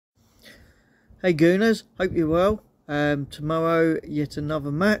Hey Gooners, hope you're well. Tomorrow, yet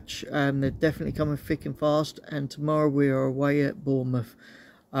another match. They're definitely coming thick and fast, and tomorrow we are away at Bournemouth.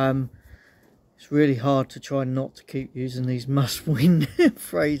 It's really hard to try not to keep using these must-win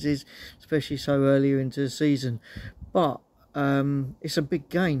phrases, especially so earlier into the season. But it's a big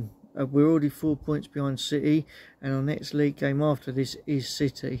game. We're already 4 points behind City, and our next league game after this is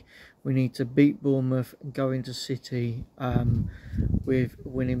City. We need to beat Bournemouth and go into City with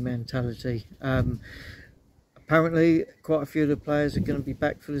winning mentality. Apparently, quite a few of the players are going to be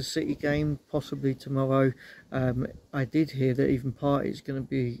back for the City game, possibly tomorrow. I did hear that even Partey is going to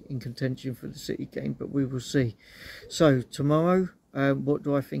be in contention for the City game, but we will see. So, tomorrow, what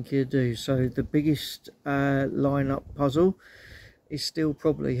do I think he'll do? So, the biggest lineup puzzle is still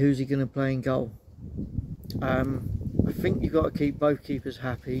probably who's he going to play in goal. I think you've got to keep both keepers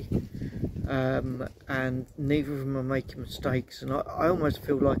happy, and neither of them are making mistakes, and I almost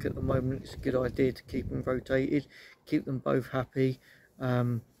feel like at the moment it's a good idea to keep them rotated, keep them both happy.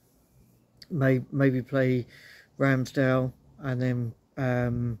 Maybe play Ramsdale and then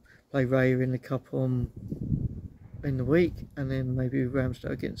play Raya in the cup in the week, and then maybe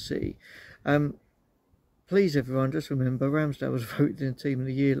Ramsdale against City. Please everyone, just remember Ramsdale was voted in Team of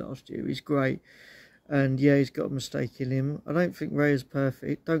the Year last year. He's great. And yeah, he's got a mistake in him. I don't think Raya's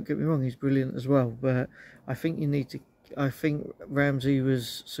perfect. Don't get me wrong, he's brilliant as well. But I think you need to. I think Ramsey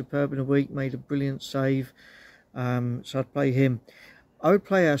was superb in a week, made a brilliant save. So I'd play him. I would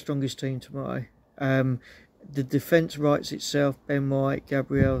play our strongest team tomorrow. The defence writes itself. Ben White,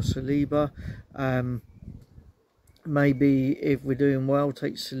 Gabriel, Saliba. Maybe if we're doing well,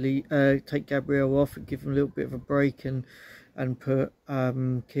 take Gabriel off and give him a little bit of a break and put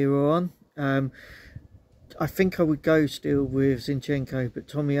Kiro on. I think I would go still with Zinchenko, but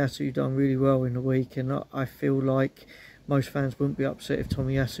Tomiyasu done really well in the week, and I feel like most fans wouldn't be upset if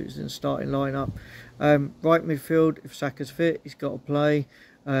Tomiyasu's in the starting lineup. Right midfield, if Saka's fit, he's got to play.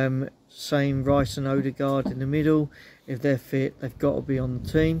 Same Rice and Odegaard in the middle. If they're fit, they've got to be on the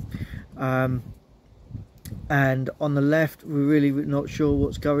team. And on the left, we're really not sure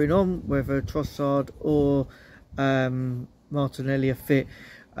what's going on, whether Trossard or Martinelli are fit.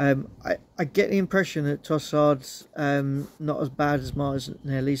 I get the impression that Trossard's not as bad as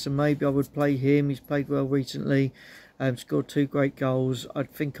Martinelli, so maybe I would play him. He's played well recently, scored 2 great goals. I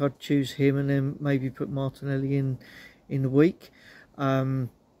think I'd choose him and then maybe put Martinelli in the week. Up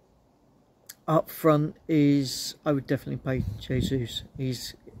front I would definitely play Jesus.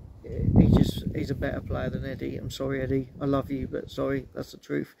 He's a better player than Eddie. I'm sorry, Eddie. I love you, but sorry, that's the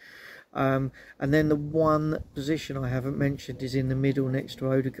truth. And then the one position I haven't mentioned is in the middle next to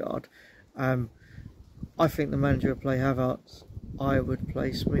Odegaard. I think the manager would play Havertz. I would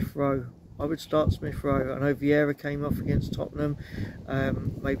play Smith Rowe. I would start Smith Rowe. I know Vieira came off against Tottenham.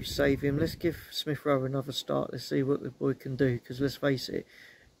 Maybe save him. Let's give Smith Rowe another start. Let's see what the boy can do. Because let's face it,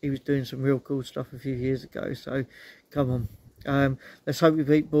 he was doing some real cool stuff a few years ago. So come on. Let's hope we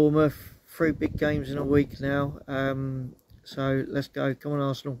beat Bournemouth. 3 big games in a week now. So let's go. Come on,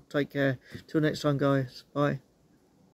 Arsenal. Take care. Till next time, guys. Bye.